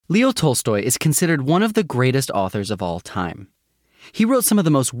Leo Tolstoy is considered one of the greatest authors of all time. He wrote some of the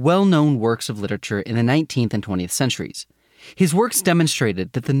most well-known works of literature in the 19th and 20th centuries. His works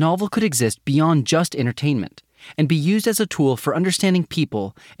demonstrated that the novel could exist beyond just entertainment and be used as a tool for understanding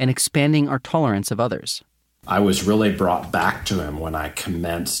people and expanding our tolerance of others. I was really brought back to him when I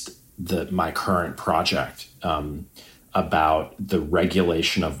commenced my current project about the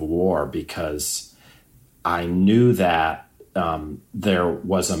regulation of war, because I knew that there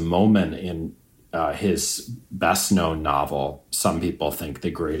was a moment in his best-known novel, some people think the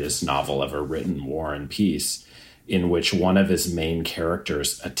greatest novel ever written, War and Peace, in which one of his main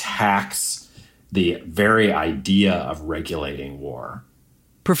characters attacks the very idea of regulating war.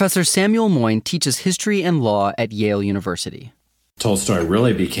 Professor Samuel Moyn teaches history and law at Yale University. Tolstoy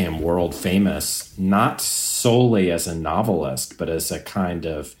really became world famous, not solely as a novelist, but as a kind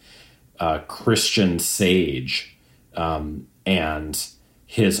of Christian sage. And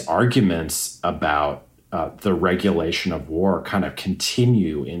his arguments about the regulation of war kind of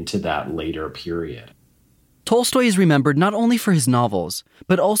continue into that later period. Tolstoy is remembered not only for his novels,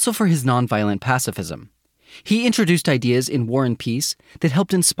 but also for his nonviolent pacifism. He introduced ideas in War and Peace that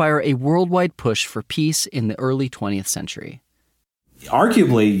helped inspire a worldwide push for peace in the early 20th century.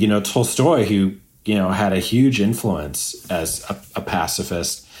 Arguably, Tolstoy, who, had a huge influence as a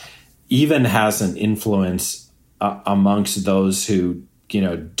pacifist, even has an influence amongst those who,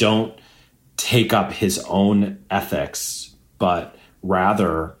 don't take up his own ethics, but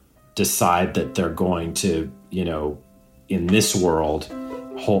rather decide that they're going to, in this world,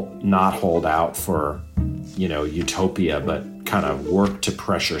 not hold out for, utopia, but kind of work to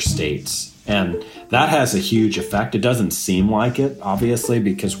pressure states. And that has a huge effect. It doesn't seem like it, obviously,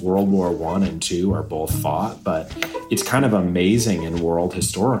 because World War I and II are both fought, but it's kind of amazing in world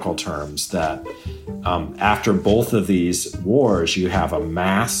historical terms that after both of these wars, you have a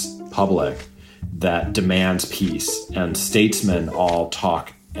mass public that demands peace, and statesmen all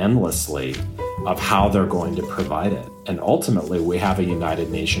talk endlessly of how they're going to provide it. And ultimately, we have a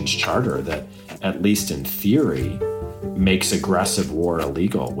United Nations Charter that, at least in theory, makes aggressive war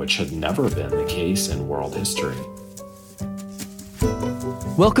illegal, which had never been the case in world history.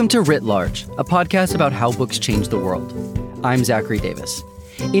 Welcome to Writ Large, a podcast about how books change the world. I'm Zachary Davis.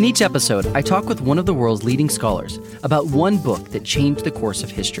 In each episode, I talk with one of the world's leading scholars about one book that changed the course of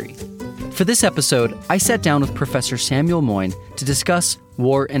history. For this episode, I sat down with Professor Samuel Moyn to discuss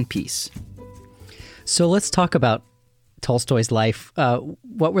War and Peace. So let's talk about Tolstoy's life.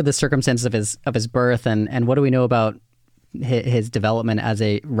 What were the circumstances of his birth, and what do we know about his development as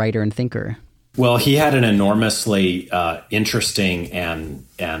a writer and thinker? Well, he had an enormously interesting and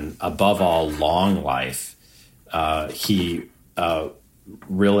above all long life. He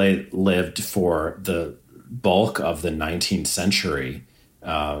really lived for the bulk of the 19th century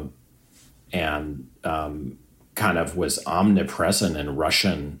and kind of was omnipresent in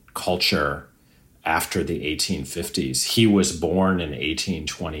Russian culture after the 1850s. He was born in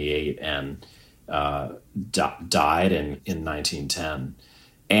 1828 and died in 1910.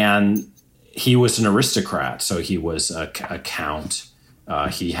 And he was an aristocrat, so he was a count.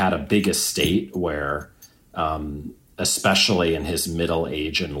 He had a big estate where, especially in his middle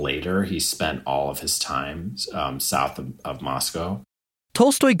age and later, he spent all of his time south of Moscow.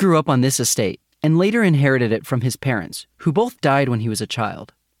 Tolstoy grew up on this estate and later inherited it from his parents, who both died when he was a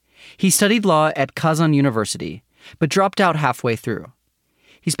child. He studied law at Kazan University, but dropped out halfway through.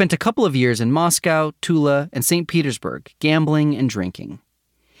 He spent a couple of years in Moscow, Tula, and St. Petersburg, gambling and drinking.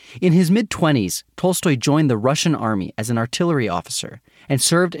 In his mid-20s, Tolstoy joined the Russian army as an artillery officer and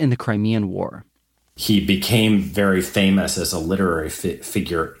served in the Crimean War. He became very famous as a literary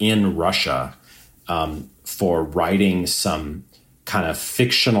figure in Russia for writing some kind of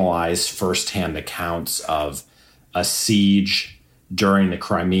fictionalized firsthand accounts of a siege during the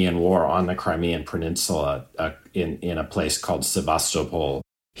Crimean War on the Crimean Peninsula in a place called Sevastopol.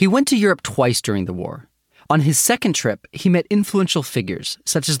 He went to Europe twice during the war. On his second trip, he met influential figures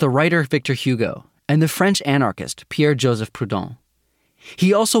such as the writer Victor Hugo and the French anarchist Pierre-Joseph Proudhon.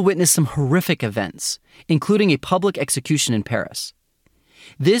 He also witnessed some horrific events, including a public execution in Paris.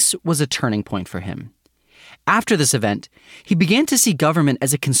 This was a turning point for him. After this event, he began to see government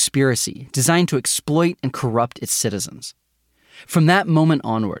as a conspiracy designed to exploit and corrupt its citizens. From that moment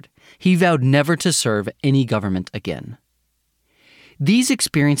onward, he vowed never to serve any government again. These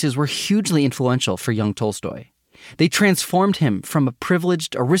experiences were hugely influential for young Tolstoy. They transformed him from a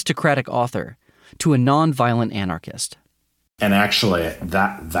privileged, aristocratic author to a nonviolent anarchist. And actually,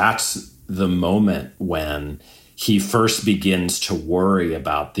 that's the moment when he first begins to worry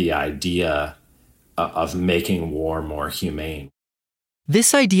about the idea of making war more humane.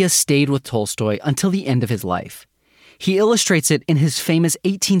 This idea stayed with Tolstoy until the end of his life. He illustrates it in his famous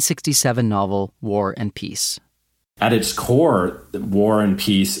 1867 novel, War and Peace. At its core, War and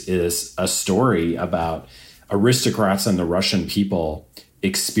Peace is a story about aristocrats and the Russian people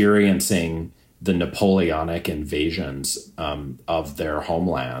experiencing the Napoleonic invasions of their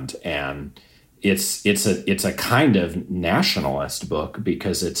homeland. And it's a kind of nationalist book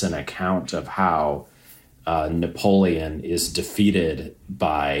because it's an account of how Napoleon is defeated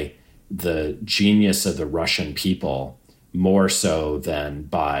by the genius of the Russian people more so than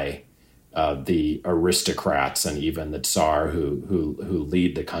by the aristocrats and even the Tsar who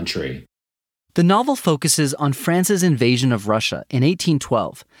lead the country. The novel focuses on France's invasion of Russia in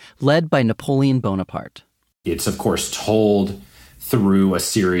 1812, led by Napoleon Bonaparte. It's, of course, told through a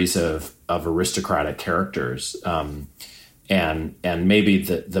series of aristocratic characters. And maybe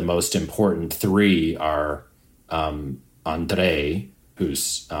the most important three are André,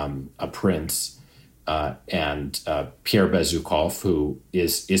 who's a prince, and Pierre Bezukhov, who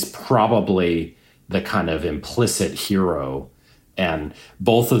is probably the kind of implicit hero. And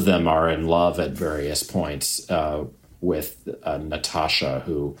both of them are in love at various points with Natasha,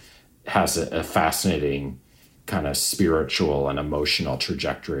 who has a fascinating kind of spiritual and emotional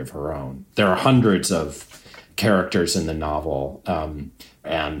trajectory of her own. There are hundreds of characters in the novel,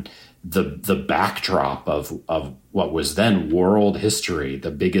 and the backdrop of what was then world history,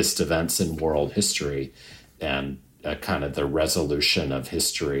 the biggest events in world history, and kind of the resolution of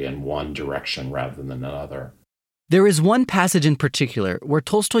history in one direction rather than another. There is one passage in particular where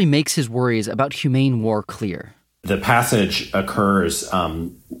Tolstoy makes his worries about humane war clear. The passage occurs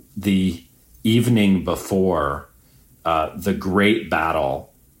the evening before the great battle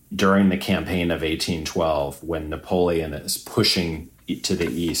during the campaign of 1812, when Napoleon is pushing to the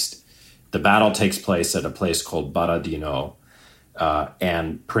east. The battle takes place at a place called Borodino,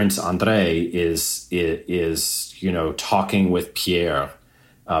 and Prince André is talking with Pierre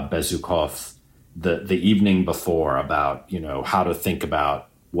Bezukhov the evening before about how to think about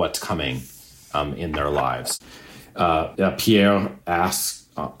what's coming in their lives. Pierre asks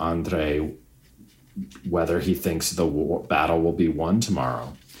André whether he thinks the battle will be won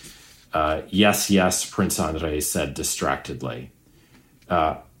tomorrow. Yes, Prince André said distractedly.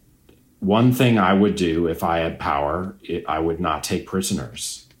 One thing I would do if I had power, I would not take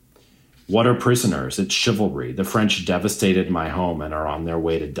prisoners. What are prisoners? It's chivalry. The French devastated my home and are on their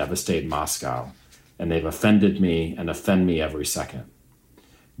way to devastate Moscow. And they've offended me and offend me every second.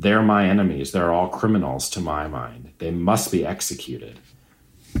 They're my enemies. They're all criminals to my mind. They must be executed.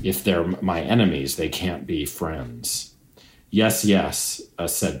 If they're my enemies, they can't be friends. Yes,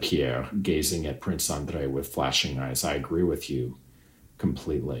 said Pierre, gazing at Prince André with flashing eyes. I agree with you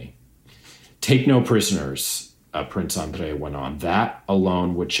completely. Take no prisoners, Prince André went on. That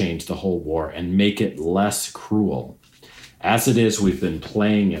alone would change the whole war and make it less cruel. As it is, we've been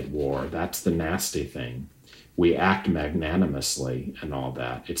playing at war. That's the nasty thing. We act magnanimously and all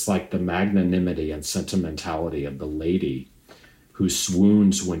that. It's like the magnanimity and sentimentality of the lady who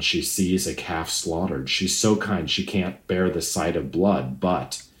swoons when she sees a calf slaughtered. She's so kind she can't bear the sight of blood,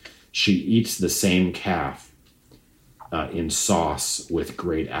 but she eats the same calf in sauce with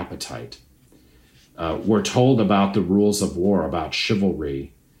great appetite. We're told about the rules of war, about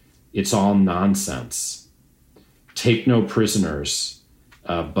chivalry. It's all nonsense. Take no prisoners,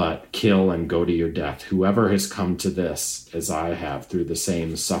 but kill and go to your death. Whoever has come to this, as I have, through the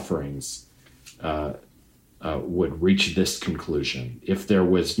same sufferings, would reach this conclusion. If there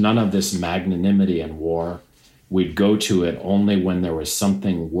was none of this magnanimity in war, we'd go to it only when there was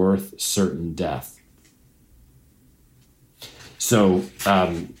something worth certain death. So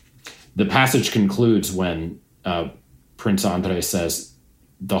the passage concludes when Prince André says,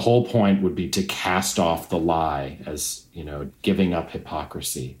 the whole point would be to cast off the lie as, giving up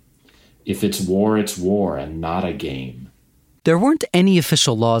hypocrisy. If it's war and not a game. There weren't any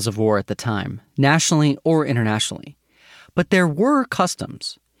official laws of war at the time, nationally or internationally. But there were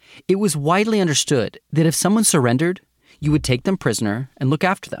customs. It was widely understood that if someone surrendered, you would take them prisoner and look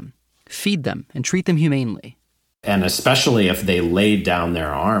after them, feed them, and treat them humanely. And especially if they laid down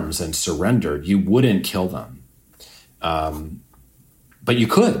their arms and surrendered, you wouldn't kill them. But you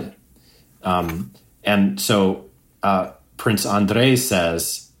could. And so Prince André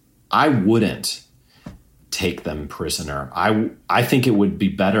says, I wouldn't take them prisoner. I think it would be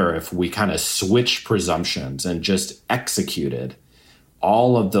better if we kind of switched presumptions and just executed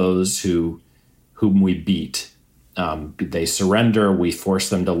all of those whom we beat. They surrender, we force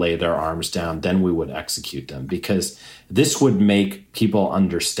them to lay their arms down, then we would execute them. Because this would make people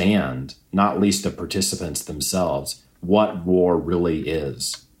understand, not least the participants themselves, what war really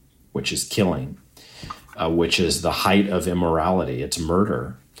is, which is killing, which is the height of immorality. It's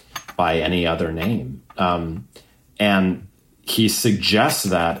murder by any other name. And he suggests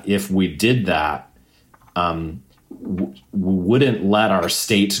that if we did that, we wouldn't let our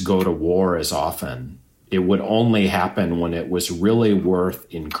states go to war as often. It would only happen when it was really worth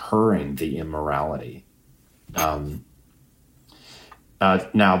incurring the immorality. Now,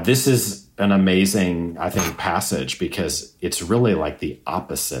 this is an amazing, I think, passage because it's really like the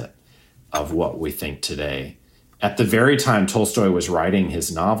opposite of what we think today. At the very time Tolstoy was writing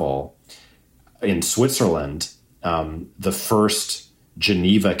his novel, in Switzerland, the first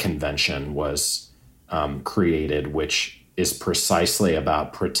Geneva Convention was created, which is precisely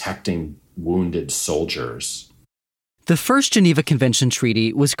about protecting wounded soldiers. The first Geneva Convention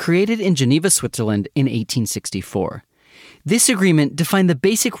Treaty was created in Geneva, Switzerland in 1864. This agreement defined the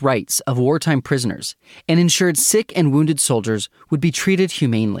basic rights of wartime prisoners and ensured sick and wounded soldiers would be treated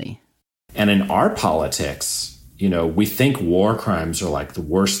humanely. And in our politics, we think war crimes are like the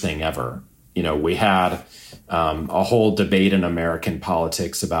worst thing ever. We had a whole debate in American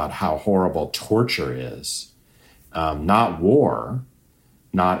politics about how horrible torture is. Not war,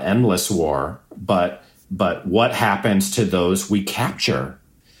 not endless war, but what happens to those we capture.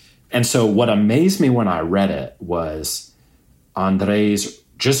 And so what amazed me when I read it was André's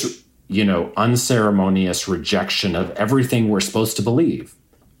just, unceremonious rejection of everything we're supposed to believe,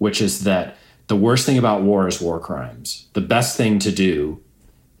 which is that the worst thing about war is war crimes. The best thing to do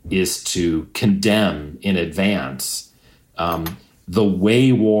is to condemn in advance the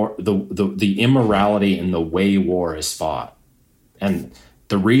way war, the immorality in the way war is fought. And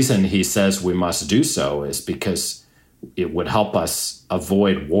the reason he says we must do so is because it would help us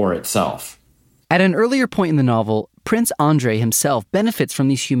avoid war itself. At an earlier point in the novel, Prince Andrei himself benefits from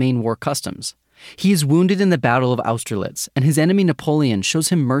these humane war customs. He is wounded in the Battle of Austerlitz, and his enemy Napoleon shows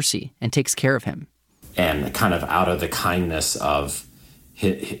him mercy and takes care of him. And kind of out of the kindness of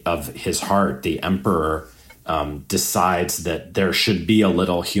his heart, the emperor decides that there should be a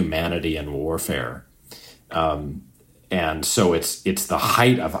little humanity in warfare. And so it's the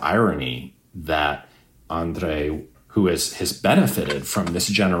height of irony that Andrei, who has benefited from this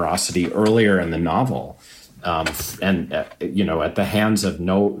generosity earlier in the novel, and at the hands of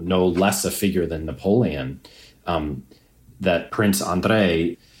no less a figure than Napoleon, that Prince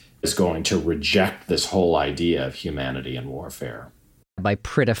Andrei is going to reject this whole idea of humanity in warfare. By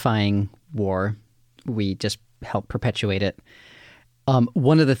prettifying war, we just help perpetuate it.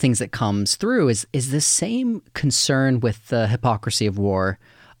 One of the things that comes through is the same concern with the hypocrisy of war,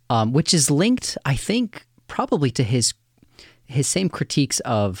 which is linked, I think, probably to his same critiques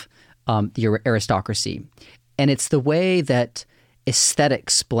of the aristocracy. And it's the way that aesthetic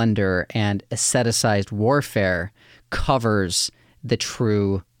splendor and aestheticized warfare covers the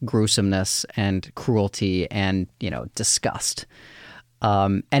true gruesomeness and cruelty and, disgust.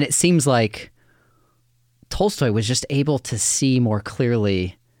 And it seems like Tolstoy was just able to see more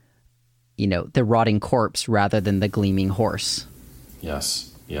clearly, the rotting corpse rather than the gleaming horse.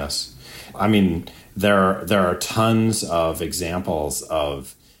 Yes. I mean, there are tons of examples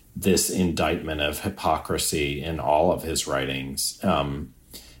of this indictment of hypocrisy in all of his writings.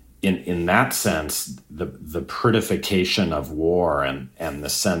 In that sense, the prettification of war and the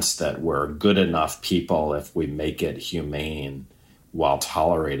sense that we're good enough people if we make it humane while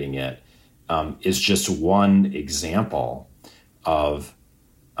tolerating it is just one example of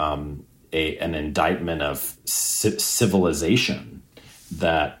an indictment of civilization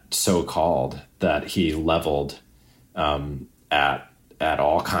that so-called that he leveled at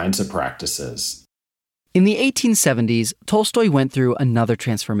all kinds of practices. In the 1870s, Tolstoy went through another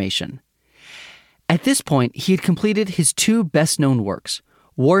transformation. At this point, he had completed his two best-known works,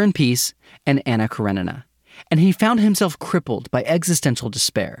 War and Peace and Anna Karenina, and he found himself crippled by existential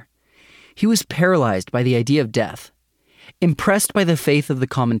despair. He was paralyzed by the idea of death. Impressed by the faith of the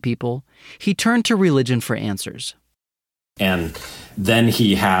common people, he turned to religion for answers. And then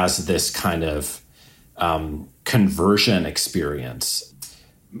he has this kind of conversion experience.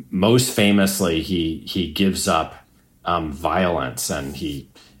 Most famously, he gives up violence and he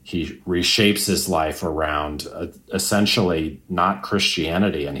reshapes his life around essentially not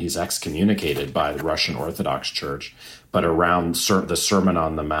Christianity, and he's excommunicated by the Russian Orthodox Church, but around the Sermon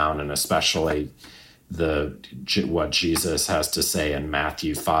on the Mount, and especially what Jesus has to say in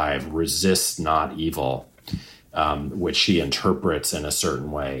Matthew 5, resist not evil, which he interprets in a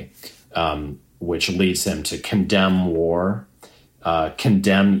certain way, which leads him to condemn war,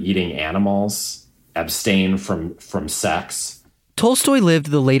 condemn eating animals, abstain from sex. Tolstoy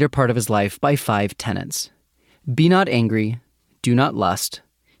lived the later part of his life by 5 tenets. Be not angry, do not lust,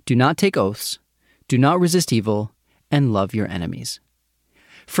 do not take oaths, do not resist evil, and love your enemies.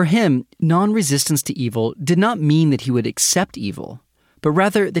 For him, non-resistance to evil did not mean that he would accept evil, but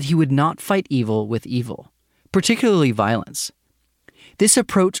rather that he would not fight evil with evil, particularly violence. This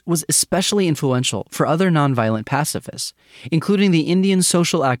approach was especially influential for other nonviolent pacifists, including the Indian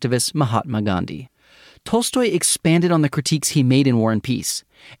social activist Mahatma Gandhi. Tolstoy expanded on the critiques he made in War and Peace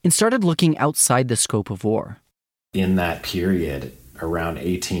and started looking outside the scope of war. In that period, around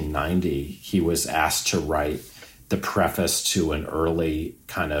 1890, he was asked to write the preface to an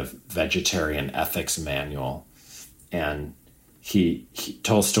kind of vegetarian ethics manual. And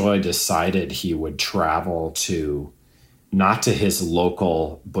Tolstoy decided he would travel not to his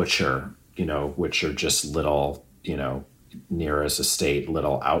local butcher, which are just little, near his estate,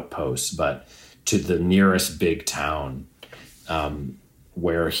 little outposts, but to the nearest big town,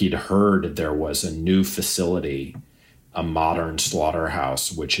 where he'd heard there was a new facility, a modern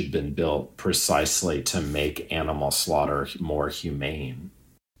slaughterhouse, which had been built precisely to make animal slaughter more humane.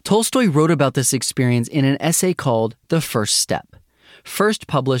 Tolstoy wrote about this experience in an essay called The First Step, first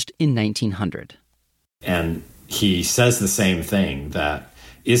published in 1900. And he says the same thing, that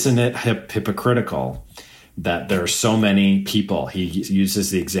isn't it hypocritical that there are so many people? He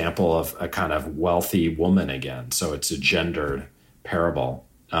uses the example of a kind of wealthy woman again, so it's a gendered parable.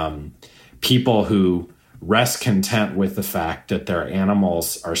 People who rest content with the fact that their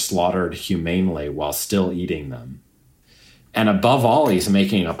animals are slaughtered humanely while still eating them. And above all, he's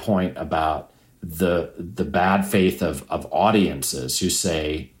making a point about the bad faith of audiences who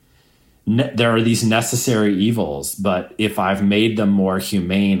say, there are these necessary evils, but if I've made them more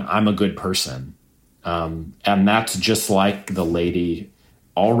humane, I'm a good person. And that's just like the lady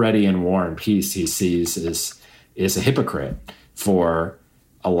already in War and Peace he sees is a hypocrite for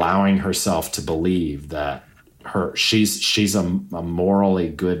allowing herself to believe that she's a morally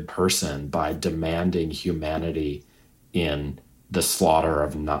good person by demanding humanity in the slaughter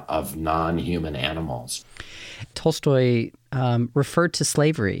of non-human animals. Tolstoy referred to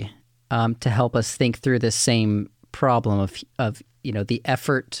slavery to help us think through this same problem of the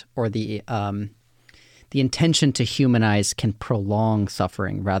effort or the intention to humanize can prolong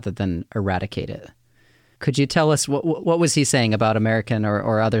suffering rather than eradicate it. Could you tell us what was he saying about American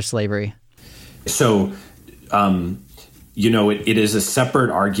or other slavery? So, it is a separate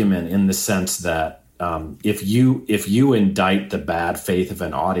argument in the sense that if you indict the bad faith of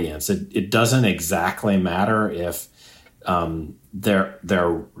an audience, it doesn't exactly matter if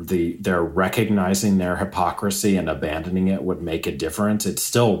they're recognizing their hypocrisy and abandoning it would make a difference. It's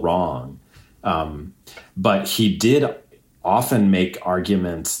still wrong. But he did often make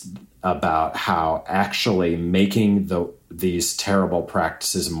arguments about how actually making these terrible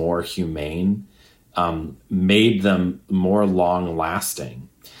practices more humane made them more long-lasting.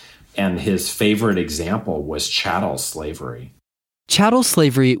 And his favorite example was chattel slavery. Chattel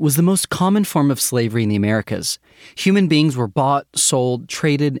slavery was the most common form of slavery in the Americas. Human beings were bought, sold,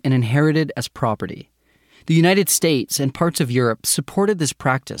 traded, and inherited as property. The United States and parts of Europe supported this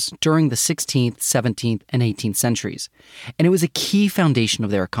practice during the 16th, 17th, and 18th centuries, and it was a key foundation of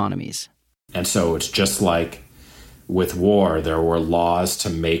their economies. And so it's just like with war, there were laws to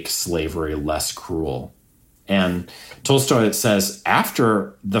make slavery less cruel. And Tolstoy says,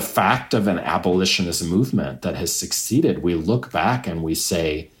 after the fact of an abolitionist movement that has succeeded, we look back and we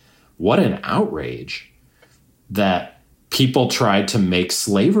say, what an outrage that people tried to make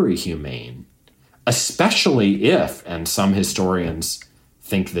slavery humane. Especially if, and some historians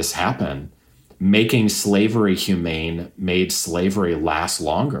think this happened, making slavery humane made slavery last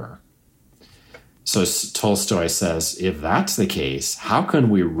longer. So Tolstoy says, if that's the case, how can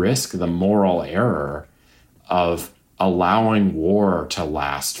we risk the moral error of allowing war to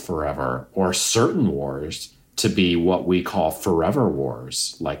last forever, or certain wars to be what we call forever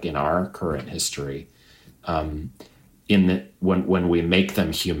wars, like in our current history, when we make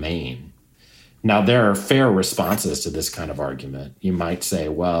them humane? Now, there are fair responses to this kind of argument. You might say,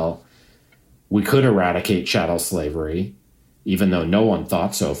 well, we could eradicate chattel slavery, even though no one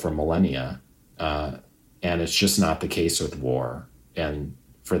thought so for millennia. And it's just not the case with war. And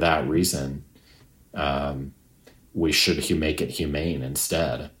for that reason, we should make it humane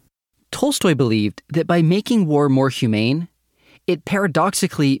instead. Tolstoy believed that by making war more humane, it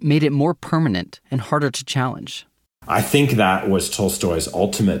paradoxically made it more permanent and harder to challenge. I think that was Tolstoy's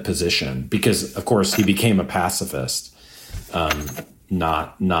ultimate position because, of course, he became a pacifist,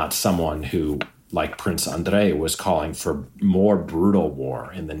 not someone who, like Prince Andrei, was calling for more brutal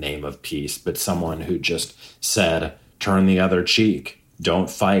war in the name of peace, but someone who just said, turn the other cheek, don't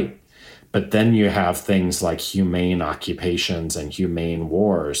fight. But then you have things like humane occupations and humane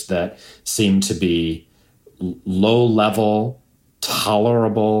wars that seem to be low level,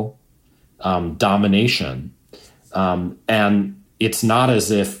 tolerable domination. And it's not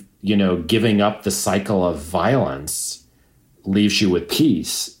as if, giving up the cycle of violence leaves you with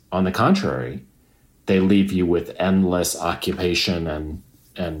peace. On the contrary, they leave you with endless occupation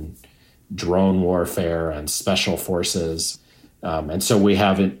and drone warfare and special forces. And so we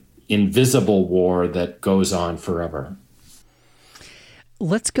have an invisible war that goes on forever.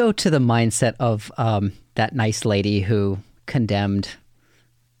 Let's go to the mindset of that nice lady who condemned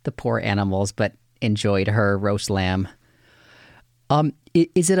the poor animals but enjoyed her roast lamb.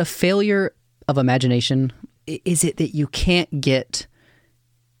 Is it a failure of imagination? Is it that you can't get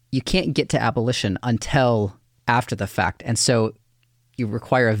to abolition until after the fact, and so you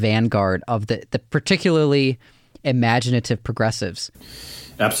require a vanguard of the particularly imaginative progressives?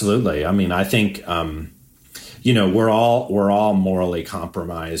 Absolutely. I mean, I think we're all morally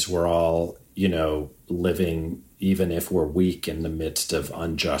compromised. We're all living, even if we're weak, in the midst of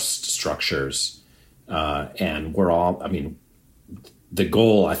unjust structures, and we're all. I mean, the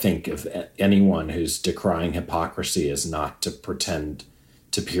goal, I think, of anyone who's decrying hypocrisy is not to pretend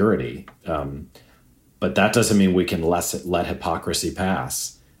to purity. But that doesn't mean we can let hypocrisy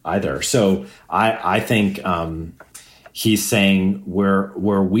pass either. So I think he's saying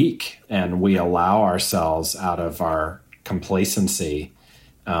we're weak and we allow ourselves, out of our complacency,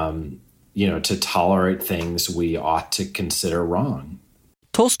 to tolerate things we ought to consider wrong.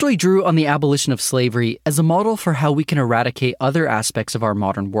 Tolstoy drew on the abolition of slavery as a model for how we can eradicate other aspects of our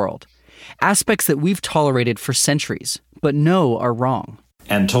modern world, aspects that we've tolerated for centuries, but know are wrong.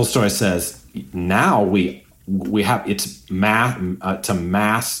 And Tolstoy says now we have it's a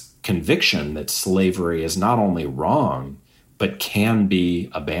mass conviction that slavery is not only wrong, but can be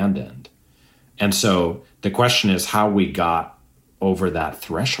abandoned. And so the question is how we got over that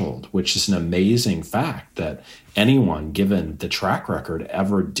threshold, which is an amazing fact that anyone given the track record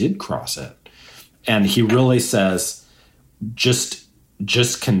ever did cross it. And he really says, just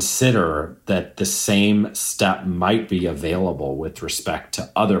consider that the same step might be available with respect to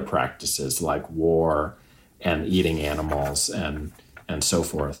other practices like war and eating animals and so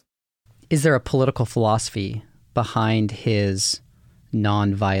forth. Is there a political philosophy behind his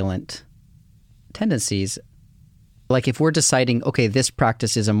nonviolent tendencies? Like if we're deciding, okay, this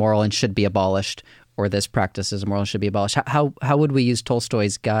practice is immoral and should be abolished, or this practice is immoral and should be abolished, how would we use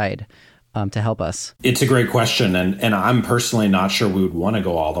Tolstoy's guide to help us? It's a great question, and I'm personally not sure we would want to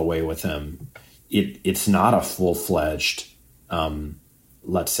go all the way with him. It's not a full-fledged,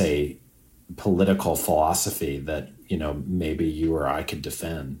 let's say, political philosophy that maybe you or I could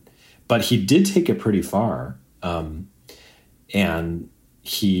defend, but he did take it pretty far, and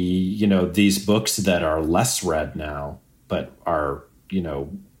he, these books that are less read now, but are,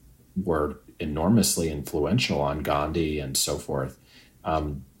 were enormously influential on Gandhi and so forth,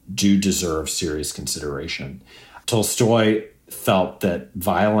 do deserve serious consideration. Tolstoy felt that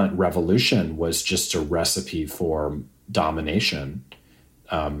violent revolution was just a recipe for domination,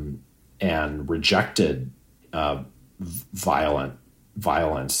 and rejected violence,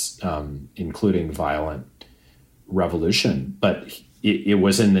 including violent revolution. But it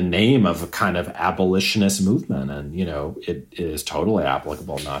was in the name of a kind of abolitionist movement. And, it is totally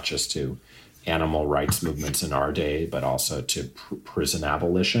applicable, not just to animal rights movements in our day, but also to prison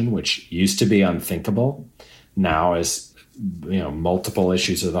abolition, which used to be unthinkable. Now is, multiple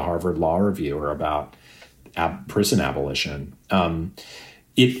issues of the Harvard Law Review are about prison abolition.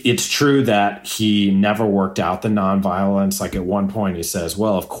 It's true that he never worked out the nonviolence. Like at one point he says,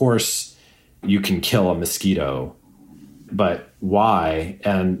 well, of course you can kill a mosquito, but why?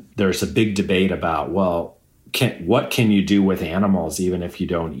 And there's a big debate about, well, what can you do with animals even if you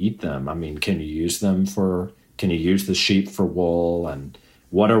don't eat them? I mean, can you use the sheep for wool? And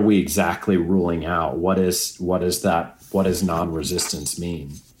what are we exactly ruling out? What is non-resistance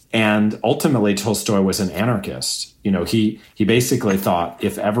mean? And ultimately, Tolstoy was an anarchist. He basically thought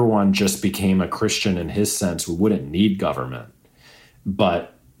if everyone just became a Christian in his sense, we wouldn't need government.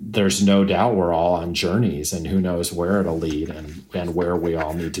 But there's no doubt we're all on journeys, and who knows where it'll lead and where we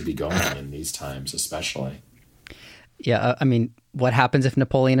all need to be going in these times, especially. Yeah, I mean, what happens if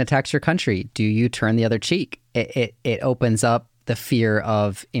Napoleon attacks your country? Do you turn the other cheek? It opens up the fear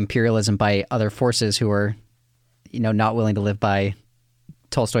of imperialism by other forces who are, not willing to live by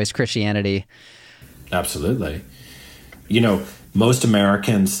Tolstoy's Christianity. Absolutely. Most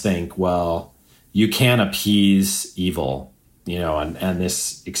Americans think, well, you can't appease evil, and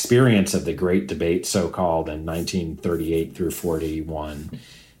this experience of the Great Debate, so-called, in 1938 through 41,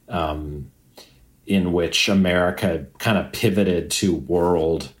 in which America kind of pivoted to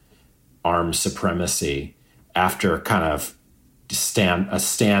world armed supremacy after kind of a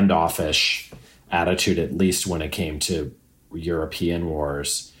standoffish attitude, at least when it came to European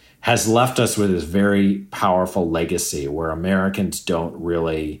wars, has left us with this very powerful legacy where Americans don't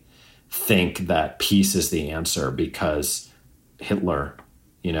really think that peace is the answer because Hitler,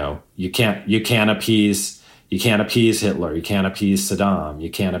 you can't appease Hitler, you can't appease Saddam, you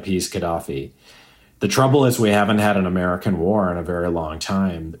can't appease Gaddafi. The trouble is we haven't had an American war in a very long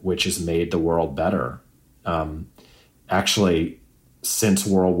time, which has made the world better. Actually, since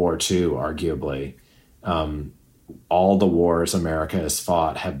World War II, arguably, all the wars America has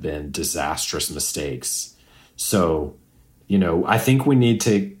fought have been disastrous mistakes. So, I think we need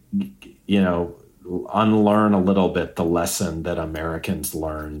to, unlearn a little bit the lesson that Americans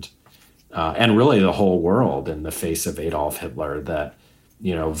learned, and really the whole world in the face of Adolf Hitler, that,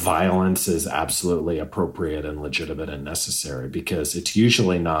 violence is absolutely appropriate and legitimate and necessary, because it's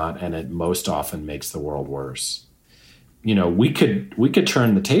usually not, and it most often makes the world worse. We could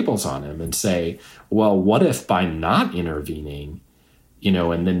turn the tables on him and say, well, what if by not intervening,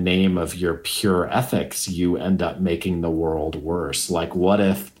 in the name of your pure ethics, you end up making the world worse? Like, what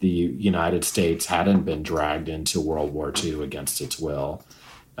if the United States hadn't been dragged into World War II against its will?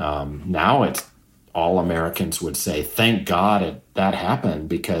 Now it's all Americans would say, thank God that happened,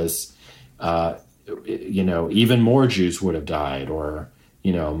 because, even more Jews would have died, or,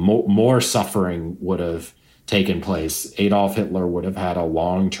 more suffering would have taken place. Adolf Hitler would have had a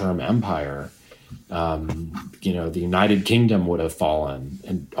long-term empire. The United Kingdom would have fallen,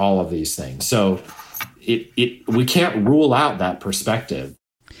 and all of these things. So we can't rule out that perspective.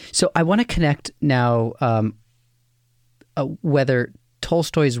 So I want to connect now whether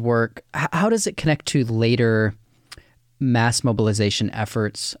Tolstoy's work, how does it connect to later mass mobilization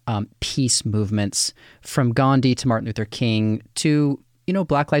efforts, peace movements, from Gandhi to Martin Luther King to,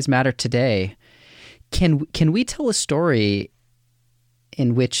 Black Lives Matter today? Can we tell a story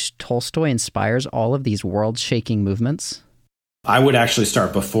in which Tolstoy inspires all of these world-shaking movements? I would actually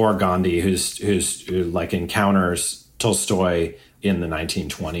start before Gandhi, who like encounters Tolstoy in the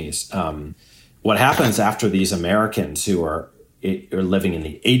 1920s. What happens after these Americans who are living in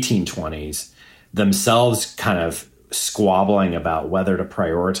the 1820s, themselves kind of squabbling about whether to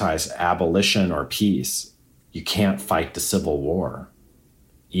prioritize abolition or peace? You can't fight the Civil War,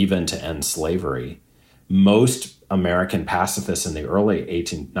 even to end slavery. Most American pacifists in the early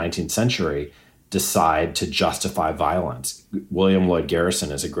 19th century decide to justify violence. William Lloyd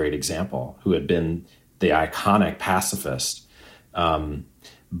Garrison is a great example, who had been the iconic pacifist,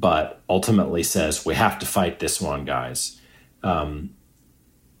 but ultimately says, we have to fight this one, guys. And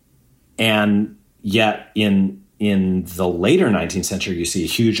yet in the later 19th century, you see a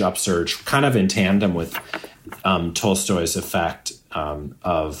huge upsurge, kind of in tandem with Tolstoy's effect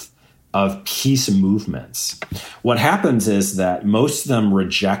of peace movements. What happens is that most of them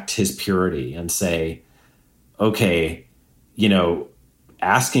reject his purity and say, okay,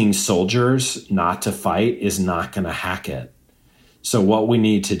 asking soldiers not to fight is not going to hack it. So what we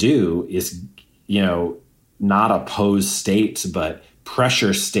need to do is, not oppose states, but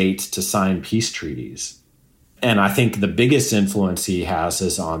pressure states to sign peace treaties. And I think the biggest influence he has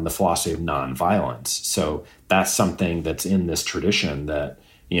is on the philosophy of nonviolence. So that's something that's in this tradition that,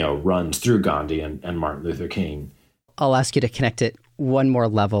 runs through Gandhi and Martin Luther King. I'll ask you to connect it one more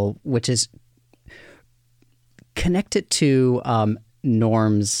level, which is connect it to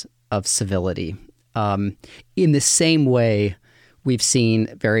norms of civility. In the same way, we've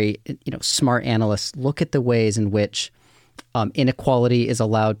seen very smart analysts look at the ways in which inequality is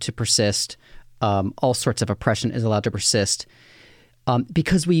allowed to persist, all sorts of oppression is allowed to persist,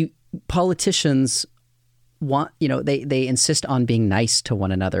 because politicians want, they insist on being nice to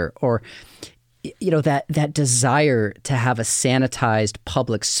one another, or that desire to have a sanitized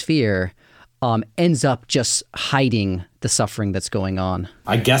public sphere ends up just hiding the suffering that's going on.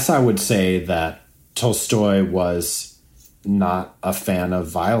 I guess I would say that Tolstoy was not a fan of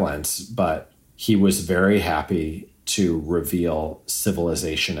violence, but he was very happy to reveal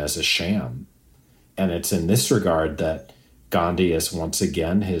civilization as a sham. And it's in this regard that Gandhi is once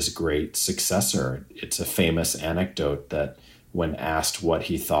again his great successor. It's a famous anecdote that when asked what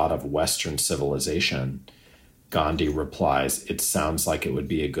he thought of Western civilization, Gandhi replies, "It sounds like it would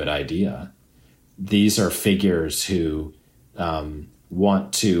be a good idea." These are figures who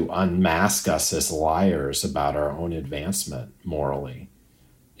want to unmask us as liars about our own advancement morally.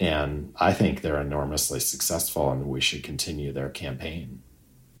 And I think they're enormously successful, and we should continue their campaign.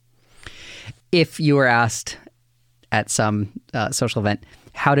 If you were asked at some social event,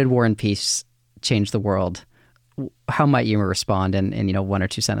 how did War and Peace change the world? How might you respond in 1 or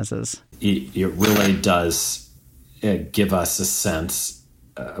 2 sentences? It really does give us a sense,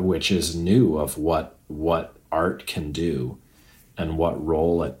 which is new, of what art can do and what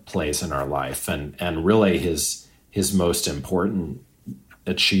role it plays in our life. And really his most important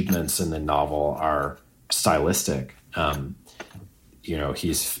achievements in the novel are stylistic.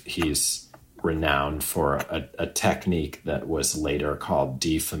 He's renowned for a technique that was later called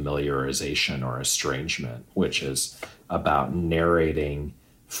defamiliarization or estrangement, which is about narrating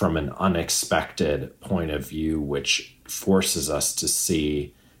from an unexpected point of view, which forces us to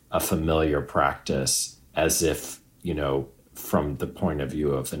see a familiar practice as if, from the point of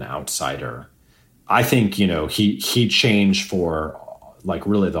view of an outsider. I think, he changed for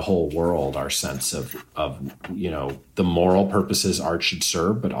really the whole world, our sense of the moral purposes art should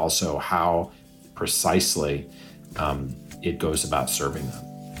serve, but also how precisely it goes about serving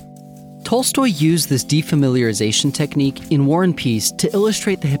them. Tolstoy used this defamiliarization technique in War and Peace to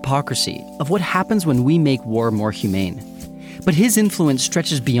illustrate the hypocrisy of what happens when we make war more humane. But his influence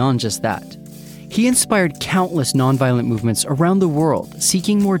stretches beyond just that. He inspired countless nonviolent movements around the world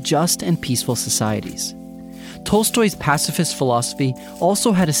seeking more just and peaceful societies. Tolstoy's pacifist philosophy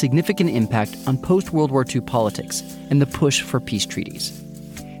also had a significant impact on post-World War II politics and the push for peace treaties.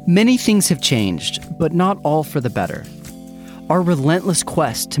 Many things have changed, but not all for the better. Our relentless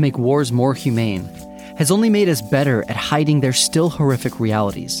quest to make wars more humane has only made us better at hiding their still horrific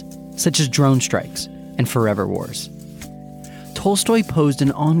realities, such as drone strikes and forever wars. Tolstoy posed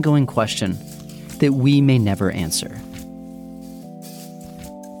an ongoing question that we may never answer.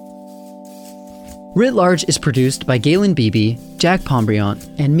 Writ Large is produced by Galen Beebe, Jack Pombriant,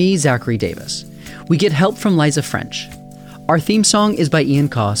 and me, Zachary Davis. We get help from Liza French. Our theme song is by Ian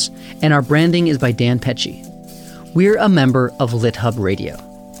Koss, and our branding is by Dan Pecci. We're a member of LitHub Radio.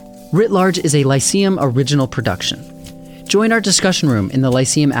 Writ Large is a Lyceum original production. Join our discussion room in the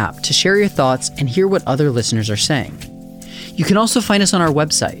Lyceum app to share your thoughts and hear what other listeners are saying. You can also find us on our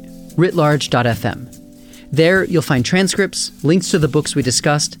website, writlarge.fm. There, you'll find transcripts, links to the books we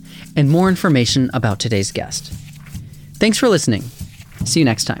discussed, and more information about today's guest. Thanks for listening. See you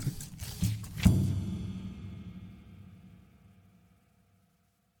next time.